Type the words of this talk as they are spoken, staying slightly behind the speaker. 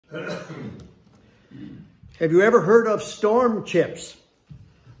Have you ever heard of storm chips?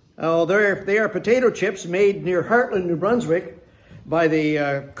 Oh, they are potato chips made near Hartland, New Brunswick by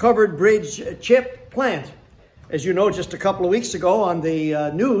the Covered Bridge chip plant. As you know, just a couple of weeks ago on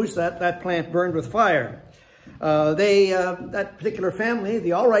the news, that plant burned with fire. That particular family, the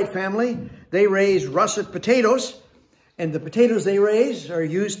Allwright family, they raise russet potatoes, and the potatoes they raise are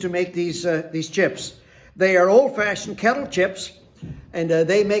used to make these chips. They are old-fashioned kettle chips, and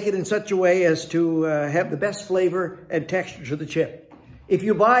they make it in such a way as to have the best flavor and texture to the chip. If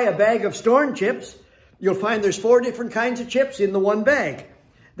you buy a bag of storm chips, you'll find there's 4 different kinds of chips in the one bag.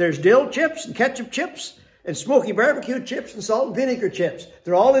 There's dill chips and ketchup chips and smoky barbecue chips and salt and vinegar chips.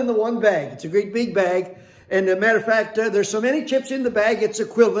 They're all in the one bag. It's a great big bag. And as a matter of fact, there's so many chips in the bag, it's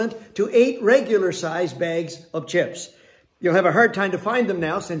equivalent to 8 regular-sized bags of chips. You'll have a hard time to find them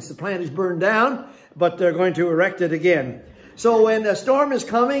now since the plant is burned down, but they're going to erect it again. So when a storm is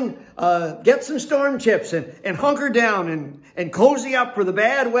coming, get some storm chips and hunker down and cozy up for the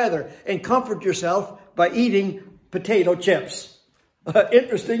bad weather and comfort yourself by eating potato chips.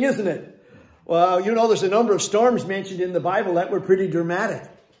 Interesting, isn't it? Well, you know, there's a number of storms mentioned in the Bible that were pretty dramatic.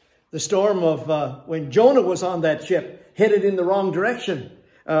 The storm of when Jonah was on that ship, headed in the wrong direction.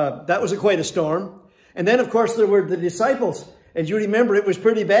 That was quite a storm. And then, of course, there were the disciples. And you remember it was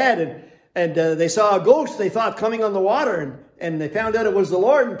pretty bad. And they saw a ghost, they thought, coming on the water. And they found out it was the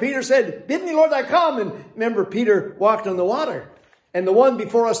Lord. And Peter said, "Bid me, Lord, I come." And remember, Peter walked on the water. And the one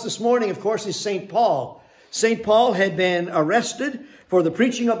before us this morning, of course, is St. Paul. St. Paul had been arrested for the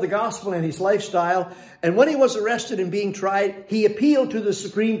preaching of the gospel and his lifestyle. And when he was arrested and being tried, he appealed to the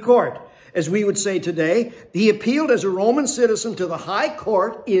Supreme Court, as we would say today. He appealed as a Roman citizen to the High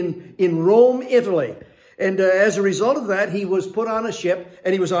Court in Rome, Italy. And as a result of that, he was put on a ship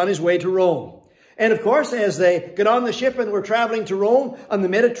and he was on his way to Rome. And of course, as they got on the ship and were traveling to Rome on the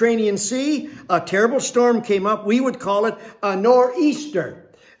Mediterranean Sea, a terrible storm came up. We would call it a nor'easter.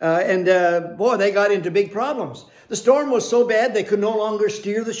 Boy, they got into big problems. The storm was so bad they could no longer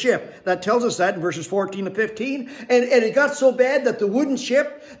steer the ship. That tells us that in verses 14 to 15. And it got so bad that the wooden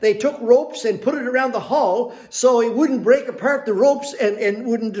ship, they took ropes and put it around the hull so it wouldn't break apart the ropes and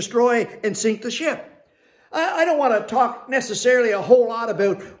wouldn't destroy and sink the ship. I don't want to talk necessarily a whole lot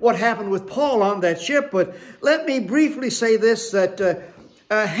about what happened with Paul on that ship, but let me briefly say this, that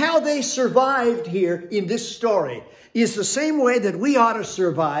how they survived here in this story is the same way that we ought to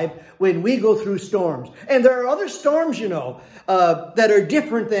survive when we go through storms. And there are other storms, you know, that are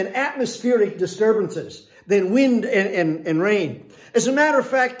different than atmospheric disturbances, than wind and rain. As a matter of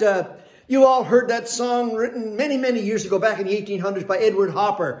fact, you all heard that song written many, many years ago, back in the 1800s by Edward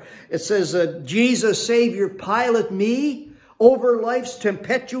Hopper. It says, "Jesus, Savior, pilot me over life's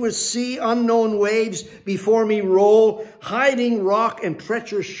tempestuous sea, unknown waves before me roll, hiding rock and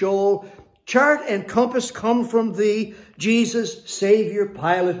treacherous shoal. Chart and compass come from thee, Jesus, Savior,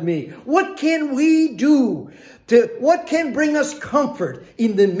 pilot me." What can we do? What can bring us comfort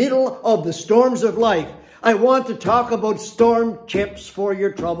in the middle of the storms of life? I want to talk about storm chips for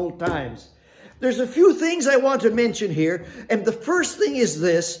your troubled times. There's a few things I want to mention here. And the first thing is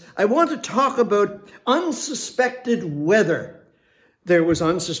this. I want to talk about unsuspected weather. There was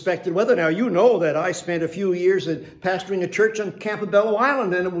unsuspected weather. Now, you know that I spent a few years pastoring a church on Campobello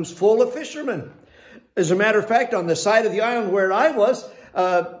Island, and it was full of fishermen. As a matter of fact, on the side of the island where I was,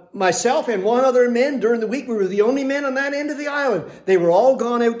 myself and 1 other man during the week, we were the only men on that end of the island. They were all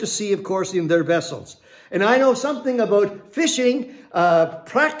gone out to sea, of course, in their vessels. And I know something about fishing,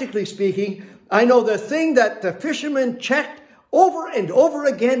 practically speaking. I know the thing that the fishermen checked over and over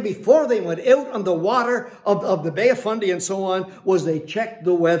again before they went out on the water of the Bay of Fundy and so on was they checked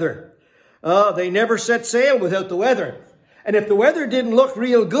the weather. They never set sail without the weather. And if the weather didn't look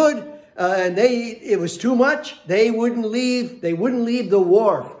real good and it was too much, they wouldn't leave the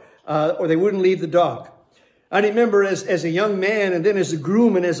wharf or they wouldn't leave the dock. I remember as a young man and then as a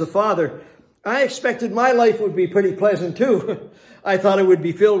groom and as a father, I expected my life would be pretty pleasant too. I thought it would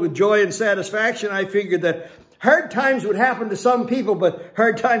be filled with joy and satisfaction. I figured that hard times would happen to some people, but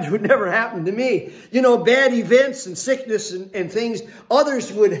hard times would never happen to me. You know, bad events and sickness and things,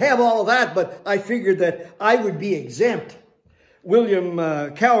 others would have all of that, but I figured that I would be exempt. William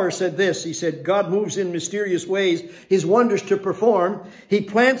Cowher said this. He said, "God moves in mysterious ways, his wonders to perform. He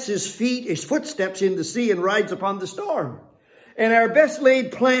plants his footsteps in the sea and rides upon the storm." And our best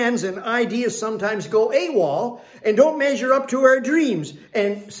laid plans and ideas sometimes go AWOL and don't measure up to our dreams.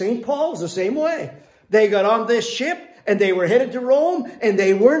 And St. Paul's the same way. They got on this ship and they were headed to Rome and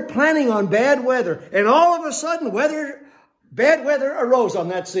they weren't planning on bad weather. And all of a sudden, bad weather arose on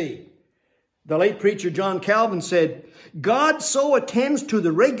that sea. The late preacher John Calvin said, God so attends to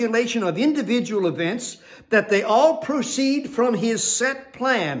the regulation of individual events that they all proceed from his set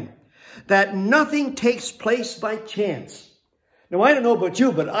plan, that nothing takes place by chance. Now, I don't know about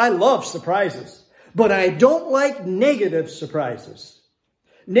you, but I love surprises. But I don't like negative surprises.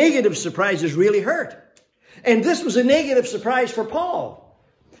 Negative surprises really hurt. And this was a negative surprise for Paul.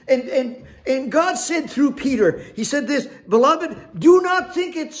 And God said through Peter, he said this, "Beloved, do not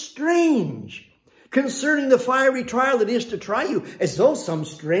think it strange concerning the fiery trial that is to try you, as though some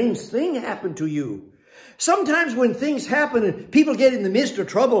strange thing happened to you." Sometimes when things happen and people get in the midst of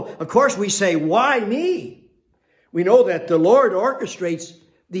trouble, of course we say, "Why me?" We know that the Lord orchestrates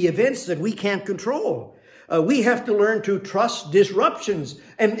the events that we can't control. We have to learn to trust disruptions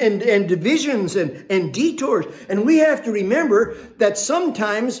and divisions and detours. And we have to remember that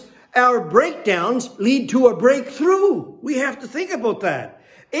sometimes our breakdowns lead to a breakthrough. We have to think about that.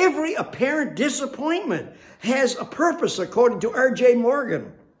 Every apparent disappointment has a purpose, according to R.J.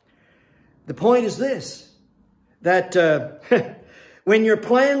 Morgan. The point is this, that when your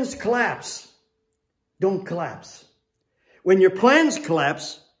plans collapse, don't collapse. When your plans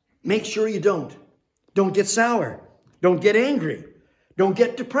collapse, make sure you don't. Don't get sour. Don't get angry. Don't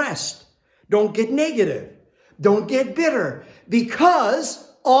get depressed. Don't get negative. Don't get bitter. Because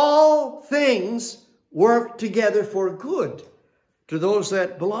all things work together for good to those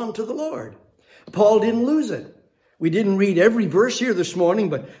that belong to the Lord. Paul didn't lose it. We didn't read every verse here this morning,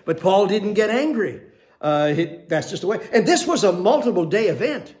 but Paul didn't get angry. That's just the way. And this was a multiple day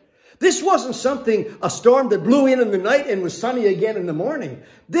event. This wasn't a storm that blew in the night and was sunny again in the morning.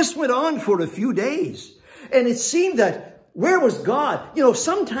 This went on for a few days. And it seemed that, where was God? You know,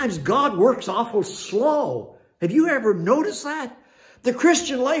 sometimes God works awful slow. Have you ever noticed that? The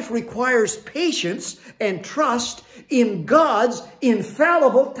Christian life requires patience and trust in God's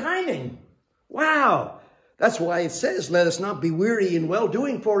infallible timing. Wow. That's why it says, "Let us not be weary in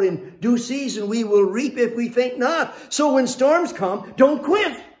well-doing, for in due season we will reap if we faint not." So when storms come, don't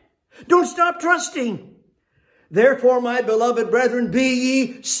quit. Don't stop trusting. "Therefore, my beloved brethren, be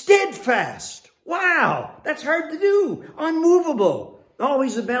ye steadfast." Wow, that's hard to do. Unmovable,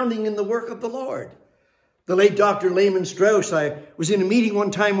 always abounding in the work of the Lord. The late Dr. Lehman Strauss, I was in a meeting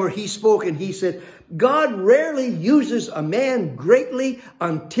one time where he spoke and he said, "God rarely uses a man greatly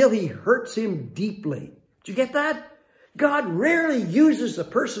until he hurts him deeply." Did you get that? God rarely uses a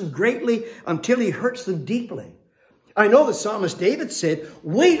person greatly until he hurts them deeply. I know the psalmist David said,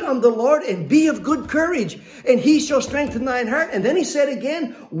 "Wait on the Lord and be of good courage, and he shall strengthen thine heart." And then he said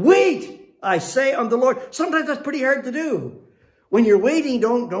again, "Wait, I say, on the Lord." Sometimes that's pretty hard to do. When you're waiting,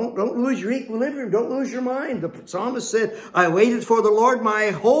 don't lose your equilibrium. Don't lose your mind. The psalmist said, "I waited for the Lord, my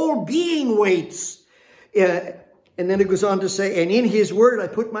whole being waits." And then it goes on to say, "And in his word I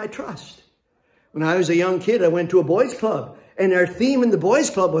put my trust." When I was a young kid, I went to a boys' club. And our theme in the boys'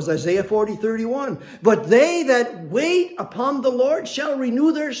 club was Isaiah 40:31. "But they that wait upon the Lord shall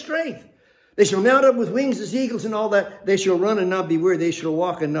renew their strength. They shall mount up with wings as eagles," and all that. "They shall run and not be weary. They shall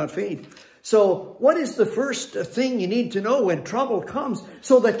walk and not faint." So what is the first thing you need to know when trouble comes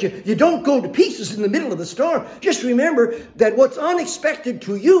so that you don't go to pieces in the middle of the storm? Just remember that what's unexpected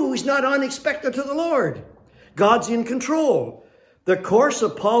to you is not unexpected to the Lord. God's in control. The course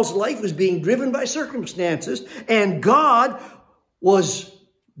of Paul's life was being driven by circumstances, and God was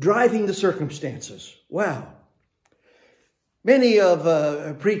driving the circumstances. Wow. Many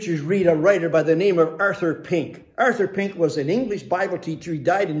of preachers read a writer by the name of Arthur Pink. Arthur Pink was an English Bible teacher. He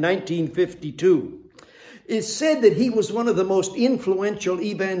died in 1952. It's said that he was one of the most influential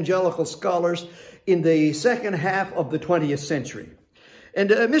evangelical scholars in the second half of the 20th century. And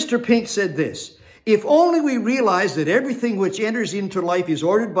Mr. Pink said this: "If only we realize that everything which enters into life is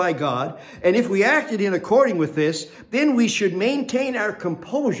ordered by God, and if we acted in according with this, then we should maintain our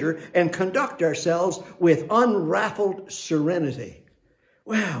composure and conduct ourselves with unruffled serenity."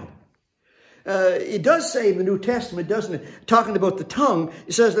 Wow. It does say in the New Testament, doesn't it? Talking about the tongue,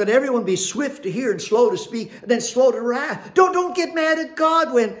 it says, "Let everyone be swift to hear and slow to speak, and then slow to wrath." Don't get mad at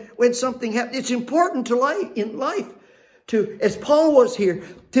God when something happens. It's important in life to, as Paul was here,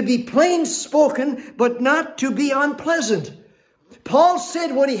 to be plain spoken, but not to be unpleasant. Paul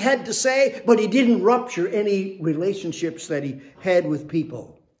said what he had to say, but he didn't rupture any relationships that he had with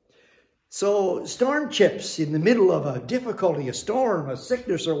people. So storm chips in the middle of a difficulty, a storm, a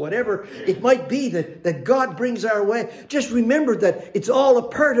sickness, or whatever it might be that God brings our way. Just remember that it's all a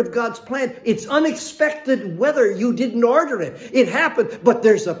part of God's plan. It's unexpected weather. You didn't order it. It happened, but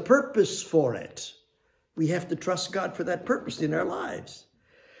there's a purpose for it. We have to trust God for that purpose in our lives.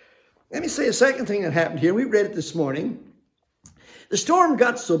 Let me say a second thing that happened here. We read it this morning. The storm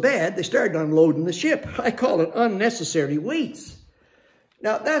got so bad, they started unloading the ship. I call it unnecessary weights.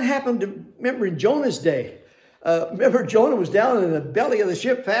 Now, that happened, remember, in Jonah's day. Remember, Jonah was down in the belly of the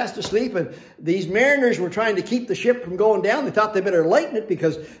ship, fast asleep, and these mariners were trying to keep the ship from going down. They thought they better lighten it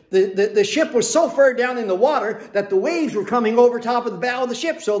because the ship was so far down in the water that the waves were coming over top of the bow of the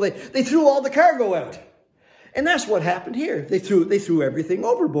ship, so they threw all the cargo out. And that's what happened here. They threw everything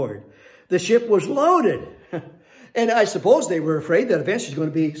overboard. The ship was loaded. And I suppose they were afraid that eventually it was going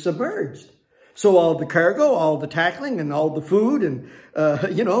to be submerged. So all the cargo, all the tackling, and all the food, and,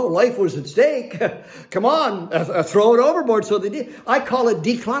 life was at stake. Come on, throw it overboard. So they did. I call it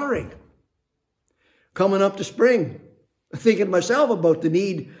decluttering. Coming up to spring, thinking to myself about the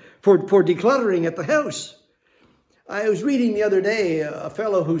need for decluttering at the house. I was reading the other day a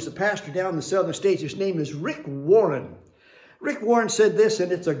fellow who's a pastor down in the southern states. His name is Rick Warren. Rick Warren said this,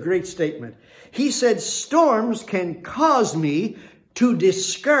 and it's a great statement. He said, storms can cause me to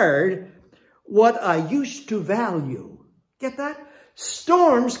discard what I used to value. Get that?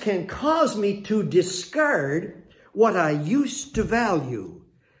 Storms can cause me to discard what I used to value.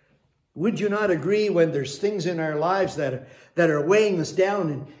 Would you not agree when there's things in our lives that are weighing us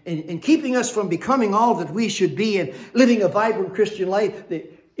down and keeping us from becoming all that we should be and living a vibrant Christian life?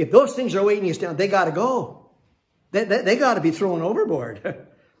 If those things are weighing us down, they got to go. They got to be thrown overboard.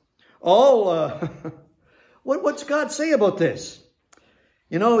 What's God say about this?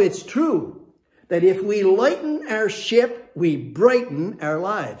 You know, it's true that if we lighten our ship, we brighten our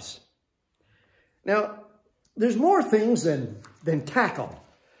lives. Now, there's more things than tackle,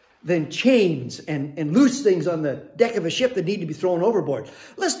 than chains and loose things on the deck of a ship that need to be thrown overboard.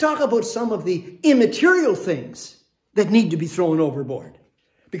 Let's talk about some of the immaterial things that need to be thrown overboard,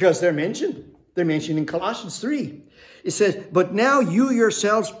 because they're mentioned. They're mentioned in Colossians 3. It says, but now you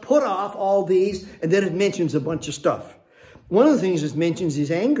yourselves put off all these, and then it mentions a bunch of stuff. One of the things it mentions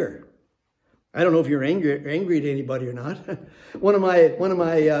is anger. I don't know if you're angry at anybody or not. One of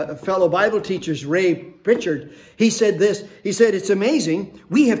my fellow Bible teachers, Ray Pritchard, he said this. He said, it's amazing.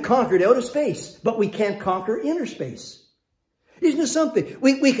 We have conquered outer space, but we can't conquer inner space. Isn't it something?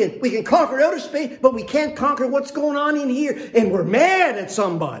 We can conquer outer space, but we can't conquer what's going on in here. And we're mad at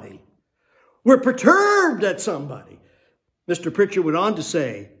somebody. We're perturbed at somebody. Mr. Pritchard went on to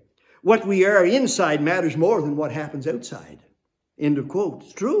say, what we are inside matters more than what happens outside. End of quote.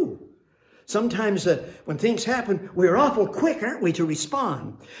 It's true. Sometimes when things happen, we're awful quick, aren't we, to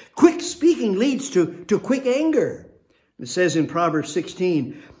respond. Quick speaking leads to quick anger. It says in Proverbs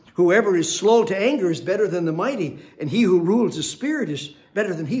 16, whoever is slow to anger is better than the mighty, and he who rules the spirit is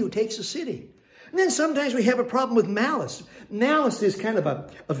better than he who takes a city. And then sometimes we have a problem with malice. Malice is kind of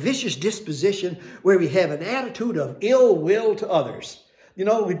a vicious disposition where we have an attitude of ill will to others. You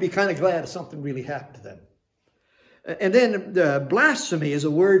know, we'd be kind of glad if something really happened to them. And then blasphemy is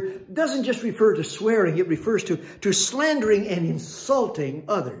a word that doesn't just refer to swearing. It refers to slandering and insulting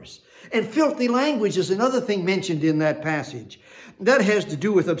others. And filthy language is another thing mentioned in that passage. That has to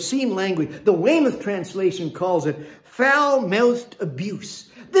do with obscene language. The Weymouth translation calls it foul-mouthed abuse.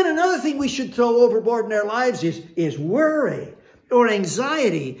 Then another thing we should throw overboard in our lives is worry or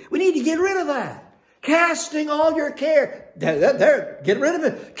anxiety. We need to get rid of that. Casting all your care. Get rid of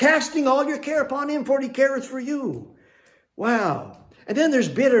it. Casting all your care upon him, for he careth for you. Wow. And then there's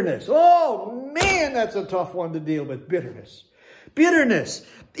bitterness. Oh, man, that's a tough one to deal with, bitterness. Bitterness.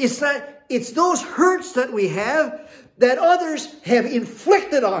 It's those hurts that we have that others have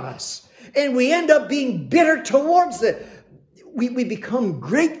inflicted on us. And we end up being bitter towards it. We become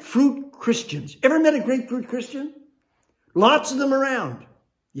grapefruit Christians. Ever met a grapefruit Christian? Lots of them around.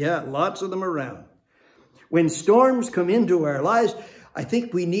 Yeah, lots of them around. When storms come into our lives, I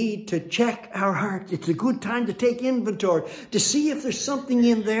think we need to check our hearts. It's a good time to take inventory, to see if there's something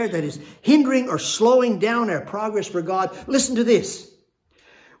in there that is hindering or slowing down our progress for God. Listen to this.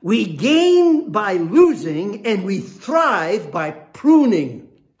 We gain by losing and we thrive by pruning.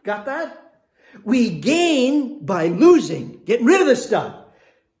 Got that? We gain by losing, getting rid of the stuff.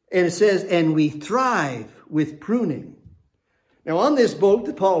 And it says, and we thrive with pruning. Now, on this boat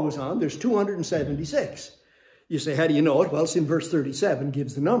that Paul was on, there's 276. You say, how do you know it? Well, it's in verse 37,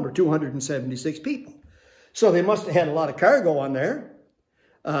 gives the number, 276 people. So they must have had a lot of cargo on there.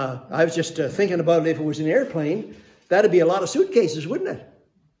 I was just thinking about it, if it was an airplane, that'd be a lot of suitcases, wouldn't it?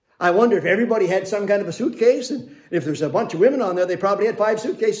 I wonder if everybody had some kind of a suitcase, and if there's a bunch of women on there, they probably had 5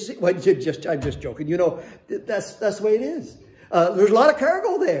 suitcases. Well, I'm just joking. You know, that's the way it is. There's a lot of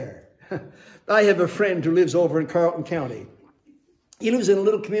cargo there. I have a friend who lives over in Carleton County. He lives in a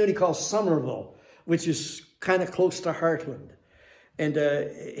little community called Somerville, which is kind of close to Heartland. And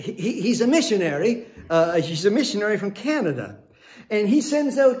he's a missionary. He's a missionary from Canada. And he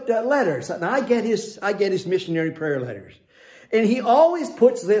sends out letters. And I get his missionary prayer letters. And he always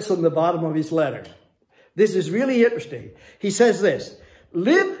puts this on the bottom of his letter. This is really interesting. He says this,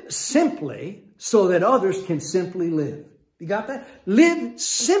 live simply so that others can simply live. You got that? Live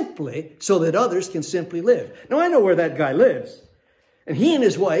simply so that others can simply live. Now, I know where that guy lives. And he and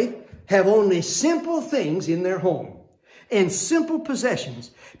his wife have only simple things in their home and simple possessions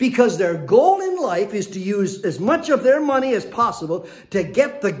because their goal in life is to use as much of their money as possible to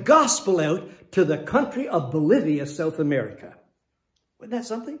get the gospel out to the country of Bolivia, South America. Wasn't that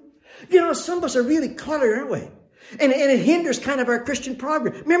something? You know, some of us are really cluttered, aren't we? And it hinders kind of our Christian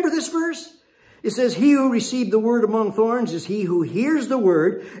progress. Remember this verse? It says, he who received the word among thorns is he who hears the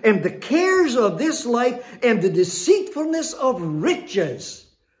word, and the cares of this life and the deceitfulness of riches.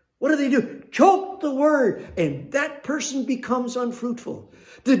 What do? Choke the word, and that person becomes unfruitful.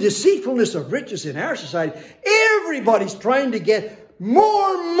 The deceitfulness of riches in our society, everybody's trying to get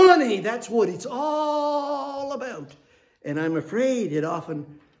more money. That's what it's all about. And I'm afraid it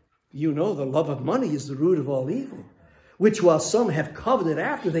often, you know, the love of money is the root of all evil, which while some have coveted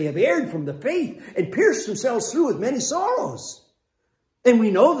after, they have erred from the faith and pierced themselves through with many sorrows. And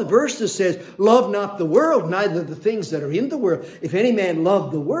we know the verse that says, love not the world, neither the things that are in the world. If any man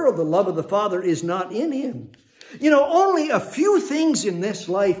love the world, the love of the Father is not in him. You know, only a few things in this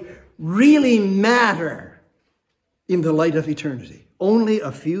life really matter in the light of eternity. Only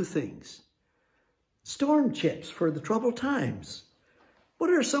a few things. Storm chips for the troubled times.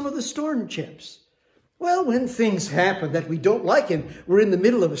 What are some of the storm chips? Well, when things happen that we don't like and we're in the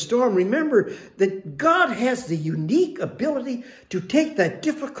middle of a storm, remember that God has the unique ability to take that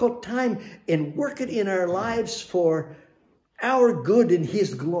difficult time and work it in our lives for our good and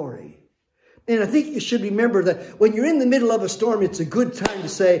his glory. And I think you should remember that when you're in the middle of a storm, it's a good time to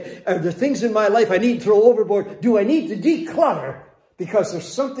say, are there things in my life I need to throw overboard? Do I need to declutter? Because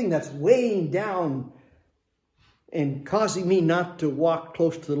there's something that's weighing down and causing me not to walk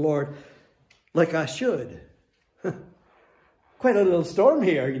close to the Lord like I should. Quite a little storm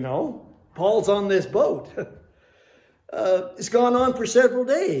here, you know. Paul's on this boat. It's gone on for several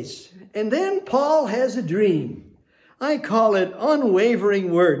days. And then Paul has a dream. I call it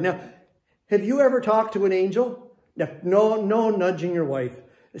unwavering word. Now, have you ever talked to an angel? No nudging your wife.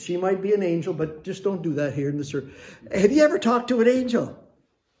 She might be an angel, but just don't do that here in the service. Have you ever talked to an angel?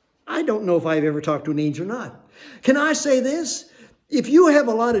 I don't know if I've ever talked to an angel or not. Can I say this? If you have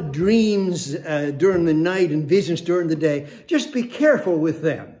a lot of dreams during the night and visions during the day, just be careful with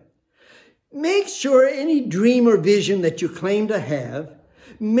them. Make sure any dream or vision that you claim to have,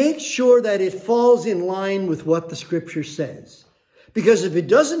 make sure that it falls in line with what the Scripture says. Because if it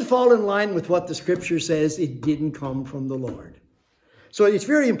doesn't fall in line with what the Scripture says, it didn't come from the Lord. So it's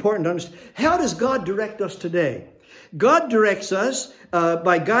very important to understand. How does God direct us today? God directs us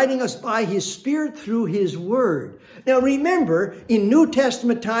by guiding us by his Spirit through his Word. Now remember, in New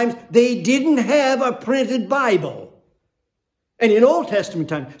Testament times, they didn't have a printed Bible. And in Old Testament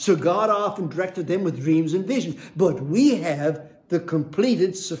times, so God often directed them with dreams and visions. But we have the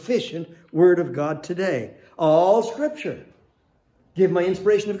completed, sufficient Word of God today. All Scripture. Give my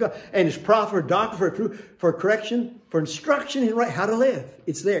inspiration of God. And it's proper for doctrine, for truth, for correction, for instruction in how to live.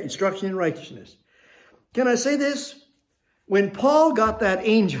 It's there, instruction in righteousness. Can I say this? When Paul got that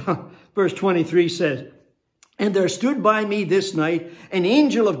angel, verse 23 says, and there stood by me this night an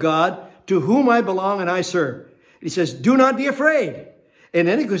angel of God to whom I belong and I serve. He says, do not be afraid. And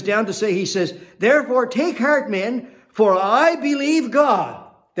then he goes down to say, he says, therefore take heart, men, for I believe God,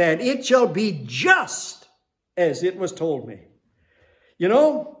 that it shall be just as it was told me. You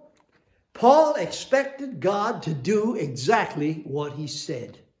know, Paul expected God to do exactly what he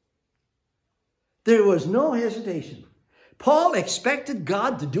said. There was no hesitation. Paul expected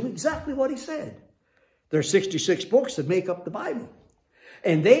God to do exactly what he said. There are 66 books that make up the Bible.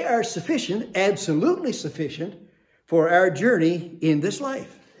 And they are sufficient, absolutely sufficient, for our journey in this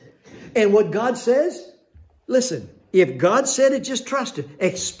life. And what God says, listen, if God said it, just trust it.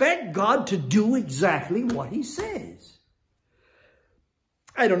 Expect God to do exactly what he says.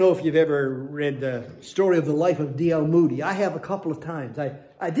 I don't know if you've ever read the story of the life of D.L. Moody. I have a couple of times.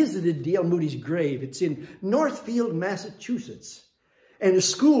 I visited D.L. Moody's grave. It's in Northfield, Massachusetts. And a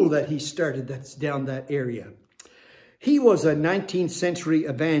school that he started that's down that area. He was a 19th century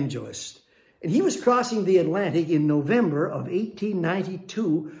evangelist. And he was crossing the Atlantic in November of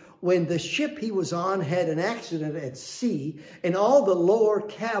 1892 when the ship he was on had an accident at sea and all the lower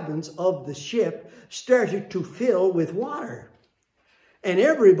cabins of the ship started to fill with water. And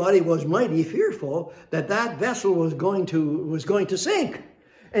everybody was mighty fearful that that vessel was going to sink.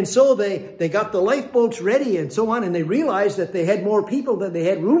 And so they got the lifeboats ready and so on, and they realized that they had more people than they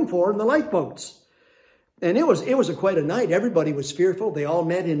had room for in the lifeboats. And it was quite a night. Everybody was fearful. They all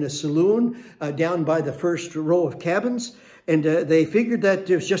met in a saloon down by the first row of cabins, and they figured that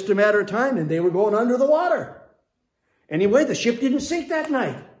it was just a matter of time, and they were going under the water. Anyway, the ship didn't sink that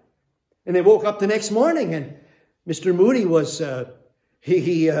night. And they woke up the next morning, and Mr. Moody was,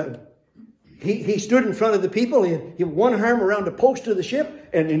 he stood in front of the people. He had one arm around a post of the ship,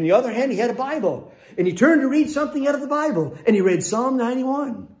 and in the other hand, he had a Bible. And he turned to read something out of the Bible, and he read Psalm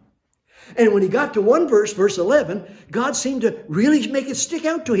 91. And when he got to one verse, verse 11, God seemed to really make it stick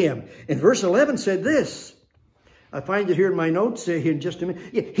out to him. And verse 11 said this. I find it here in my notes here in just a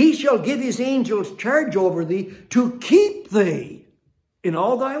minute. He shall give his angels charge over thee to keep thee in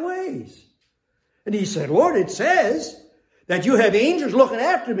all thy ways. And he said, Lord, it says that you have angels looking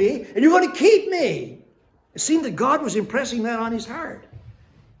after me and you're going to keep me. It seemed that God was impressing that on his heart.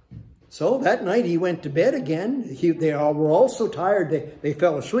 So that night he went to bed again. They all were all so tired they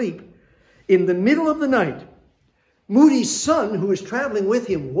fell asleep. In the middle of the night, Moody's son, who was traveling with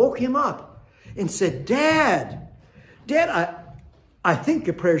him, woke him up and said, Dad, I think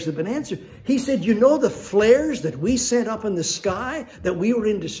your prayers have been answered. He said, you know the flares that we sent up in the sky, that we were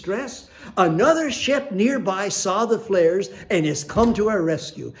in distress? Another ship nearby saw the flares and has come to our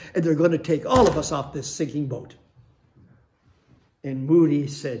rescue. And they're going to take all of us off this sinking boat. And Moody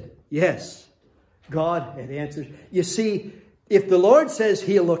said, yes, God had answered. You see, if the Lord says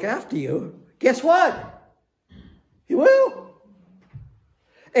he'll look after you, guess what? He will.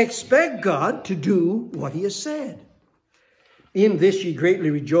 Expect God to do what he has said. In this ye greatly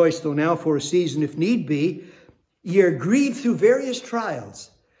rejoice, though now for a season, if need be, ye are grieved through various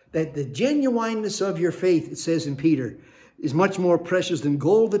trials, that the genuineness of your faith, it says in Peter, is much more precious than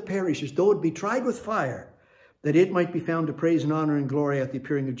gold that perishes, though it be tried with fire, that it might be found to praise and honor and glory at the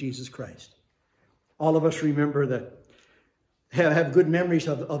appearing of Jesus Christ. All of us remember that, have good memories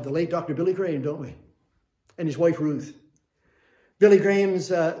of the late Dr. Billy Graham, don't we? And his wife, Ruth. Billy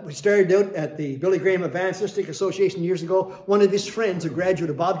Graham's, we started out at the Billy Graham Evangelistic Association years ago. One of his friends, a graduate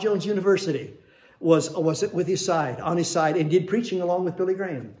of Bob Jones University, was with his side, on his side, and did preaching along with Billy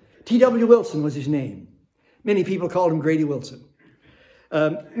Graham. T.W. Wilson was his name. Many people called him Grady Wilson.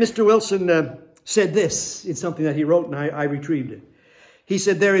 Mr. Wilson said this in something that he wrote, and I retrieved it. He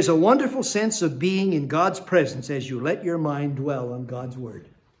said, there is a wonderful sense of being in God's presence as you let your mind dwell on God's word.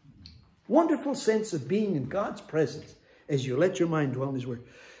 Wonderful sense of being in God's presence as you let your mind dwell on his word.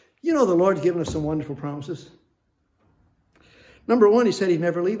 You know, the Lord's given us some wonderful promises. Number one, he said he'd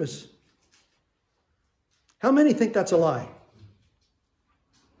never leave us. How many think that's a lie?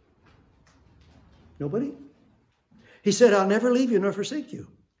 Nobody? He said, I'll never leave you nor forsake you.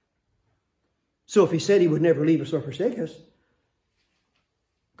 So if he said he would never leave us or forsake us,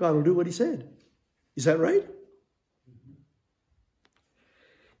 God will do what he said. Is that right?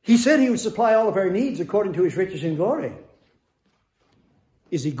 He said he would supply all of our needs according to his riches in glory.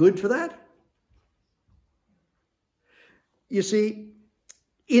 Is he good for that? You see,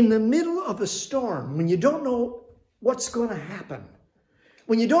 in the middle of a storm, when you don't know what's going to happen,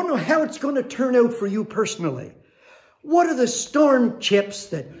 when you don't know how it's going to turn out for you personally, what are the storm chips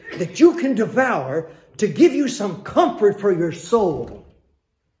that you can devour to give you some comfort for your soul?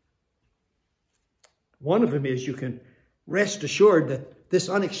 One of them is you can rest assured that this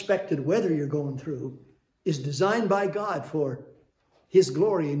unexpected weather you're going through is designed by God for his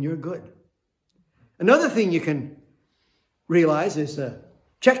glory and your good. Another thing you can realize is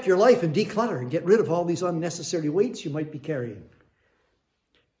check your life and declutter and get rid of all these unnecessary weights you might be carrying.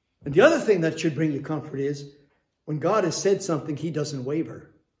 And the other thing that should bring you comfort is when God has said something, he doesn't waver.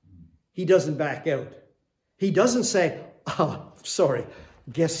 He doesn't back out. He doesn't say, oh, sorry,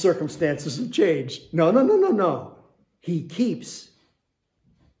 guess circumstances have changed. No, no, no, no, no. He keeps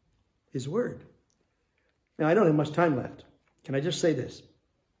his word. Now, I don't have much time left. Can I just say this?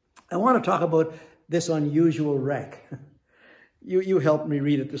 I want to talk about this unusual wreck. You helped me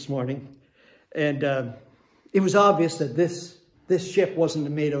read it this morning. And it was obvious that this ship wasn't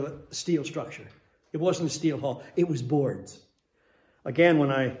made of a steel structure. It wasn't a steel hull. It was boards. Again,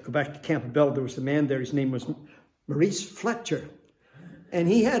 when I go back to Camp Bell, there was a man there. His name was Maurice Fletcher. And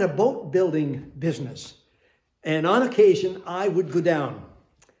he had a boat building business. And on occasion, I would go down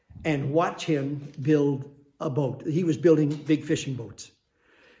and watch him build a boat. He was building big fishing boats.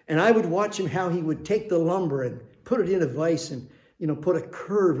 And I would watch him how he would take the lumber and put it in a vise and, put a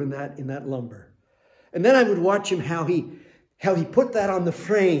curve in that lumber. And then I would watch him how he put that on the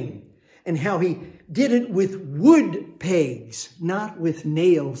frame and how he did it with wood pegs, not with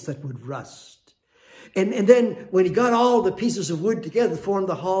nails that would rust. And then when he got all the pieces of wood together to form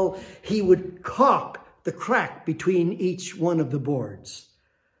the hull, he would caulk the crack between each one of the boards.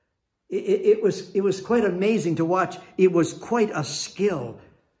 It was quite amazing to watch. It was quite a skill.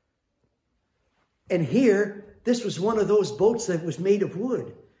 And here, this was one of those boats that was made of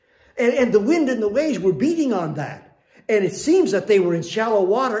wood. And the wind and the waves were beating on that. And it seems that they were in shallow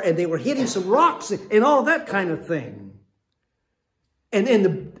water and they were hitting some rocks and all that kind of thing.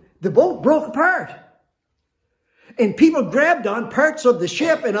 And the boat broke apart. And people grabbed on parts of the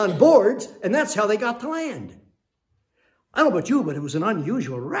ship and on boards, and that's how they got to land. I don't know about you, but it was an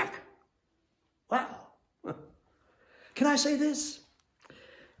unusual wreck. Wow. Can I say this?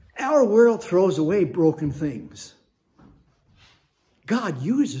 Our world throws away broken things. God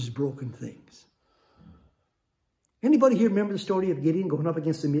uses broken things. Anybody here remember the story of Gideon going up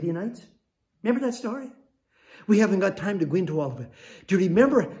against the Midianites? Remember that story? We haven't got time to go into all of it. Do you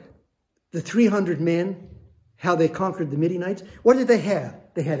remember the 300 men, how they conquered the Midianites? What did they have?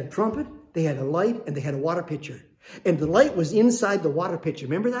 They had a trumpet, they had a light, and they had a water pitcher. And the light was inside the water pitcher.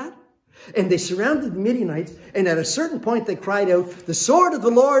 Remember that? And they surrounded the Midianites, and at a certain point they cried out, "The sword of the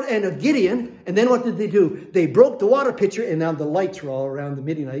Lord and of Gideon." And then what did they do? They broke the water pitcher, and now the lights were all around the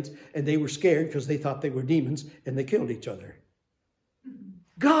Midianites, and they were scared because they thought they were demons, and they killed each other.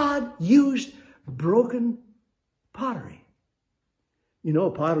 God used broken pottery. You know,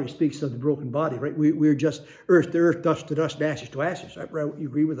 pottery speaks of the broken body, right? We're just earth to earth, dust to dust, ashes to ashes. Right? You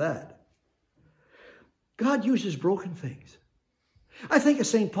agree with that? God uses broken things. I think of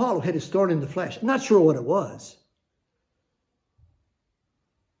St. Paul, who had his thorn in the flesh. I'm not sure what it was.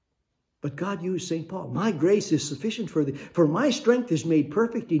 But God used St. Paul. My grace is sufficient for thee, for my strength is made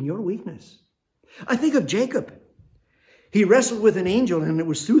perfect in your weakness. I think of Jacob. He wrestled with an angel, and it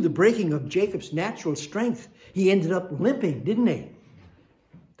was through the breaking of Jacob's natural strength he ended up limping, didn't he?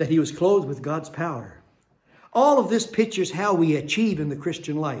 That he was clothed with God's power. All of this pictures how we achieve in the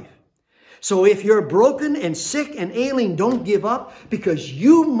Christian life. So if you're broken and sick and ailing, don't give up, because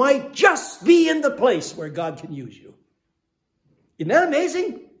you might just be in the place where God can use you. Isn't that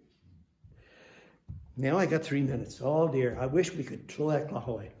amazing? Now I got 3 minutes. Oh dear, I wish we could collect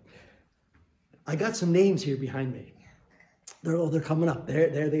Lahoy. I got some names here behind me. They're coming up.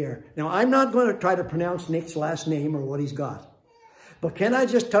 There they are. Now I'm not going to try to pronounce Nick's last name or what he's got. But can I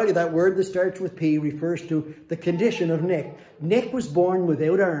just tell you that word that starts with P refers to the condition of Nick. Nick was born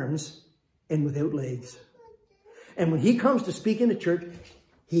without arms and without legs. And when he comes to speak in the church,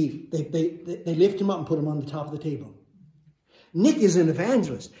 they lift him up and put him on the top of the table. Nick is an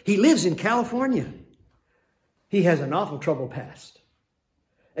evangelist. He lives in California. He has an awful troubled past.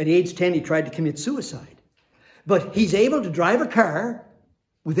 At age 10, he tried to commit suicide. But he's able to drive a car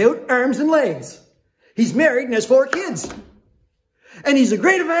without arms and legs. He's married and has 4 kids. And he's a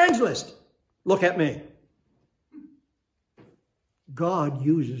great evangelist. Look at me. God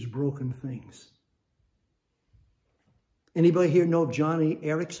uses broken things. Anybody here know of Johnny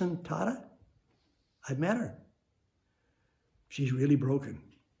Erickson Tata? I've met her. She's really broken.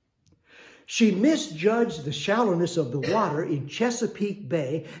 She misjudged the shallowness of the water in Chesapeake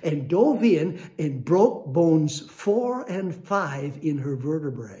Bay and dove in and broke bones 4 and 5 in her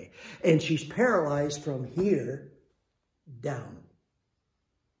vertebrae. And she's paralyzed from here down.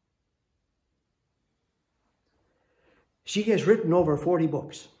 She has written over 40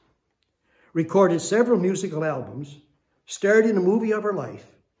 books, recorded several musical albums, starred in a movie of her life.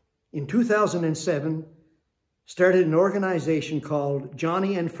 In 2007, started an organization called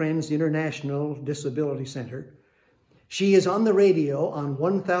Johnny and Friends International Disability Center. She is on the radio on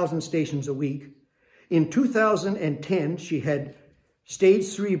 1,000 stations a week. In 2010, she had stage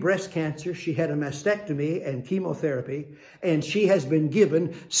 3 breast cancer. She had a mastectomy and chemotherapy, and she has been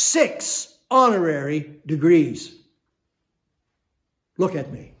given 6 honorary degrees. Look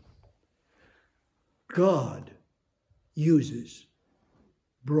at me. God uses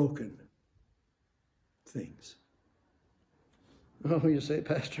broken things. Oh, you say,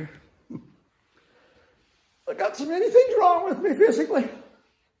 Pastor, I got so many things wrong with me physically.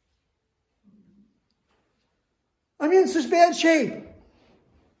 I'm in such bad shape.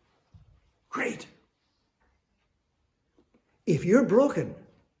 Great. If you're broken,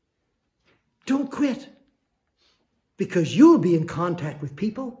 don't quit. Because you'll be in contact with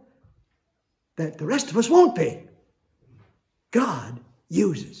people that the rest of us won't be. God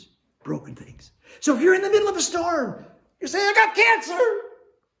uses broken things. So if you're in the middle of a storm, you say, I got cancer.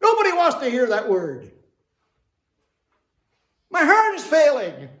 Nobody wants to hear that word. My heart is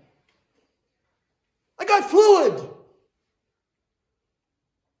failing. I got fluid.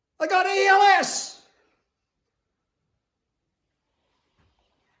 I got ALS.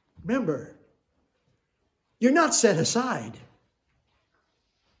 Remember, You're not set aside.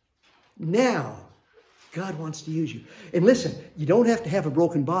 Now, God wants to use you. And listen, you don't have to have a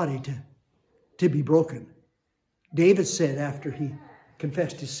broken body to be broken. David said after he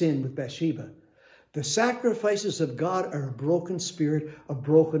confessed his sin with Bathsheba, the sacrifices of God are a broken spirit, a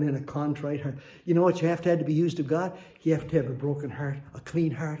broken and a contrite heart. You know what you have to have to be used of God? You have to have a broken heart, a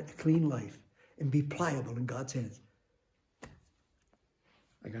clean life, and be pliable in God's hands.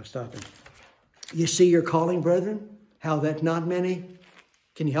 I got to stop it. You see your calling, brethren? How that not many,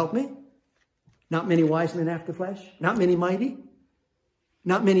 can you help me? Not many wise men after flesh, not many mighty,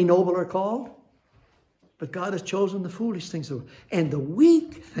 not many noble are called. But God has chosen the foolish things and the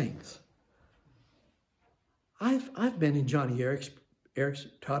weak things. I've been in Johnny Eric's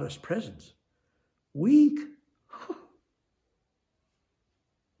taught us presence. Weak.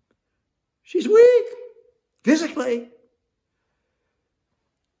 She's weak physically.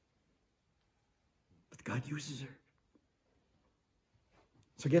 But God uses her.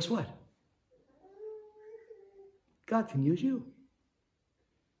 So guess what? God can use you.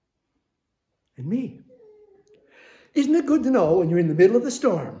 And me. Isn't it good to know when you're in the middle of the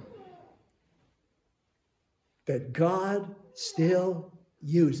storm that God still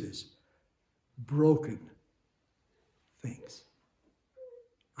uses broken things?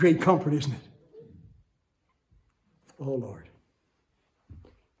 Great comfort, isn't it? Oh, Lord.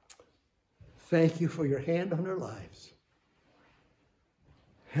 Thank you for your hand on our lives.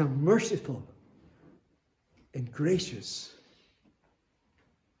 How merciful and gracious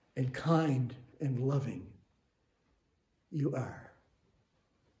and kind and loving you are.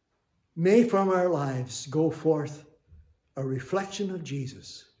 May from our lives go forth a reflection of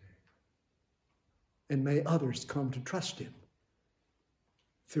Jesus, and may others come to trust him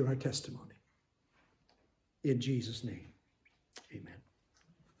through our testimony. In Jesus' name, amen.